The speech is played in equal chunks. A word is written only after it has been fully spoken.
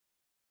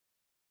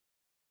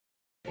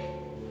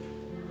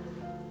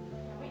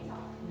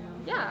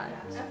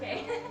Yeah. Okay.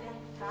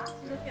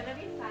 There's gonna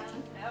be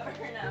silence now or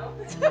no?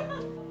 Love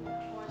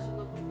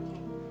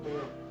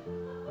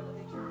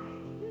it.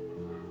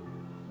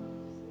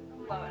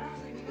 I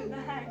was like, what the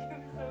heck? It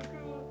was so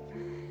cool.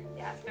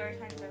 Yeah, story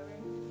time's over.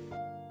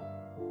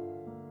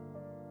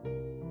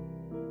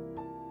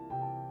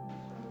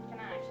 Can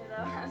I actually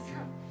though have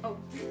some? Oh.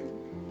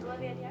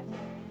 Olivia, do you have to?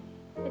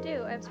 I do.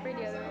 I have spray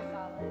deodorant.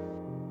 Solid.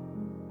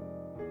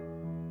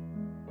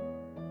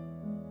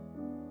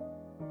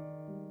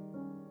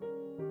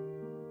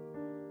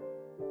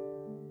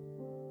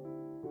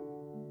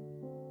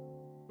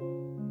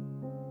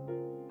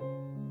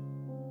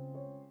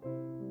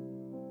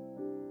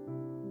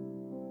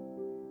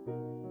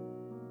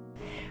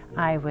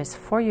 I was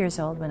 4 years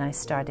old when I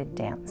started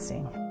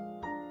dancing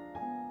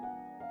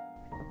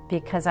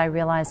because I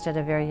realized at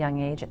a very young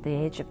age, at the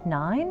age of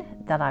 9,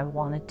 that I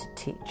wanted to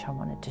teach. I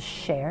wanted to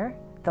share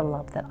the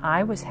love that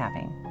I was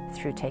having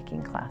through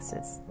taking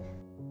classes.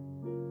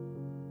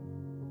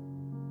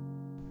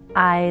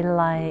 I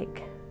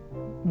like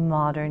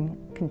modern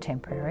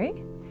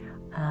contemporary.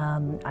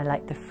 I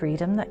like the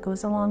freedom that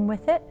goes along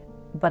with it,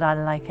 but I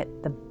like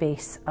it the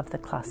base of the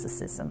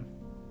classicism.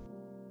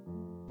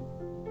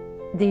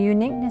 The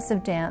uniqueness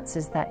of dance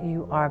is that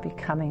you are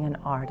becoming an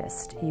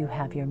artist. You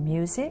have your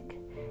music,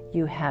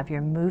 you have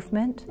your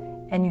movement,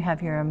 and you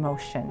have your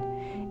emotion.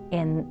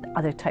 In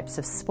other types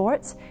of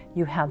sports,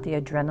 you have the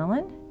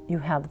adrenaline, you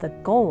have the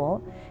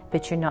goal,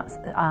 but you're not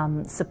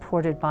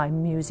supported by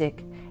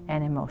music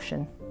and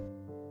emotion.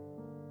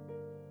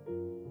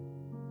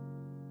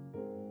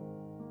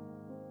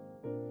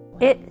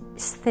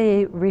 It's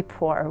the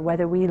rapport,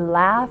 whether we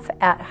laugh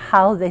at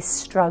how they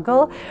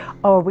struggle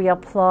or we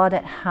applaud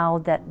at how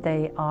that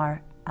they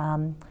are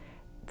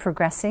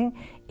progressing.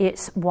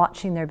 It's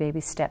watching their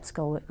baby steps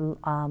go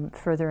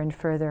further and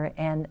further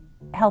and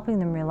helping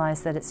them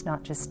realize that it's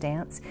not just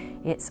dance,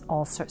 it's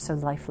all sorts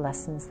of life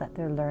lessons that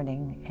they're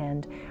learning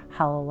and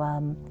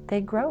how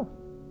they grow.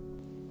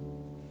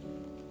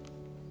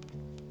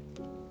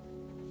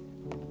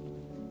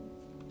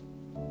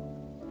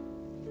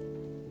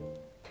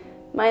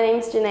 My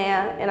name's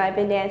Janaea, and I've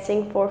been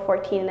dancing for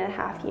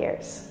 14.5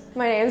 years.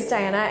 My name's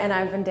Diana, and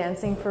I've been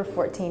dancing for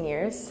 14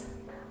 years.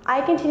 I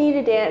continue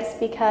to dance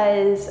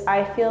because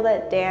I feel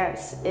that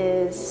dance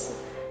is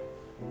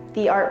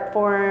the art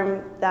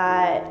form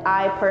that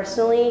I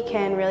personally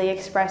can really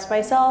express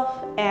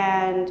myself,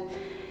 and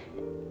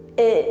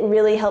it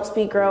really helps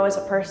me grow as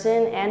a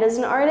person and as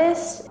an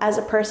artist. As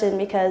a person,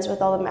 because with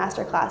all the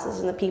master classes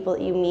and the people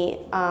that you meet,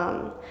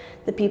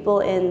 the people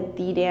in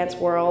the dance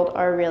world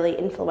are really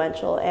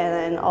influential, and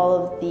then all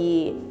of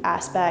the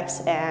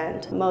aspects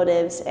and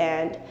motives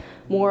and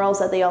morals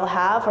that they all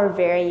have are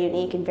very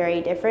unique and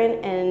very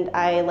different, and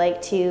I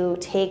like to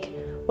take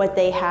what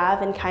they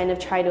have and kind of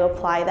try to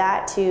apply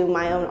that to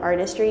my own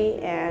artistry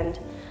and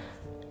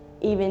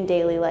even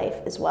daily life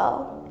as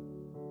well.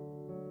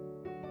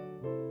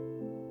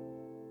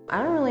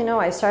 I don't really know.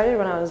 I started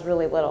when I was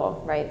really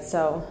little, right?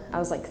 So I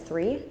was like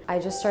 3. I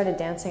just started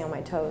dancing on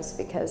my toes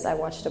because I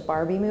watched a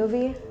Barbie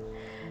movie,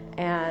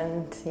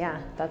 and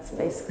yeah, that's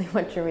basically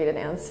what drew me to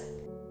dance.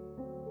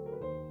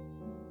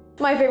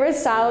 My favorite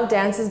style of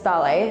dance is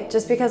ballet,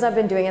 just because I've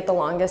been doing it the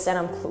longest and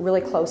I'm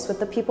really close with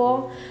the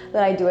people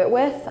that I do it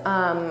with.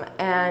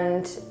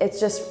 And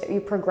it's just,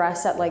 you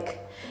progress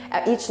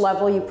at each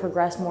level you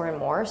progress more and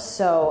more.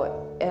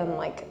 So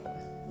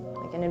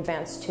in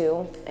advanced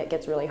 2, it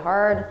gets really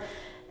hard.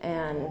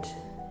 And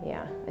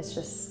yeah, it's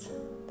just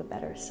the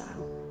better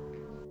style.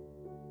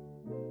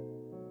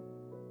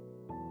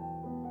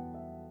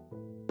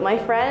 My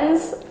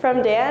friends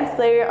from dance,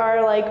 they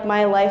are like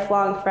my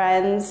lifelong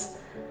friends.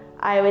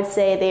 I would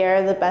say they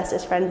are the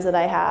bestest friends that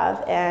I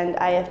have, and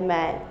I have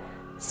met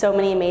so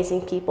many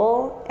amazing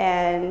people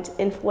and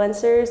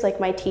influencers. Like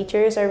my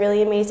teachers are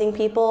really amazing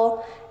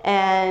people,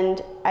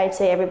 and I'd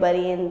say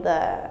everybody in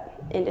the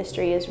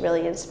industry is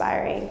really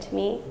inspiring to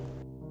me.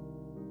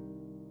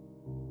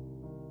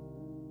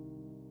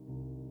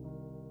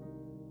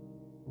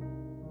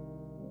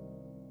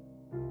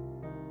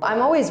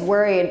 I'm always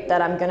worried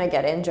that I'm gonna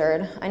get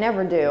injured. I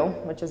never do,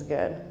 which is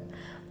good.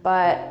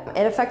 But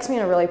it affects me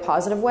in a really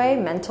positive way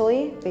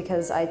mentally,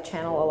 because I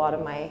channel a lot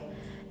of my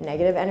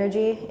negative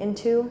energy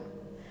into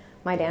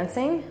my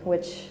dancing,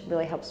 which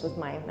really helps with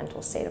my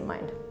mental state of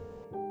mind.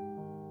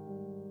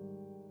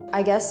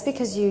 I guess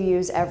because you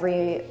use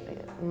every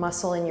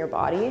muscle in your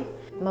body.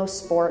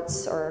 Most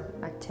sports or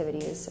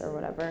activities or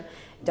whatever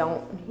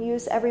don't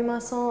use every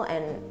muscle,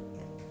 and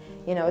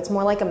you know, it's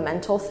more like a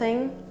mental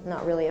thing,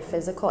 not really a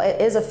physical.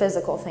 It is a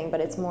physical thing,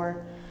 but it's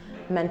more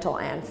mental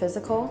and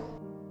physical.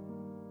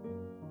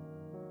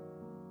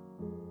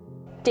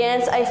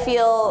 Dance, I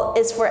feel,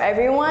 is for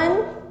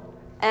everyone,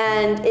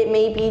 and it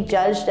may be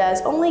judged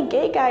as only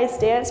gay guys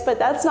dance, but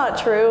that's not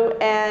true,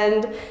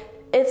 and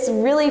it's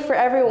really for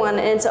everyone,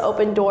 and it's an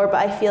open door, but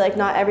I feel like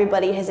not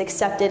everybody has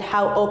accepted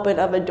how open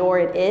of a door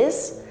it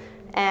is,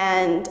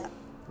 and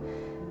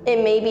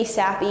it may be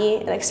sappy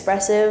and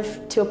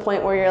expressive to a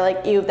point where you're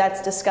like, ew,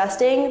 that's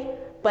disgusting,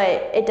 but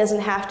it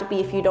doesn't have to be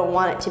if you don't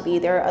want it to be.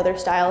 There are other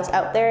styles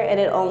out there, and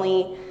it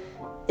only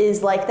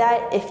is like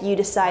that if you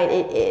decide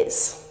it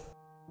is.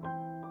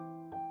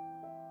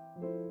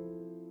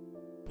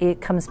 It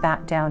comes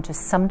back down to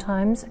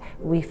sometimes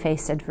we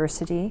face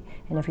adversity,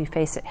 and if we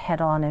face it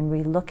head on and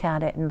we look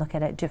at it and look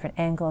at it at different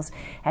angles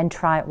and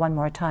try it one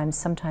more time,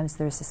 sometimes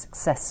there's a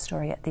success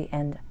story at the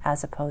end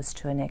as opposed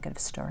to a negative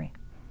story.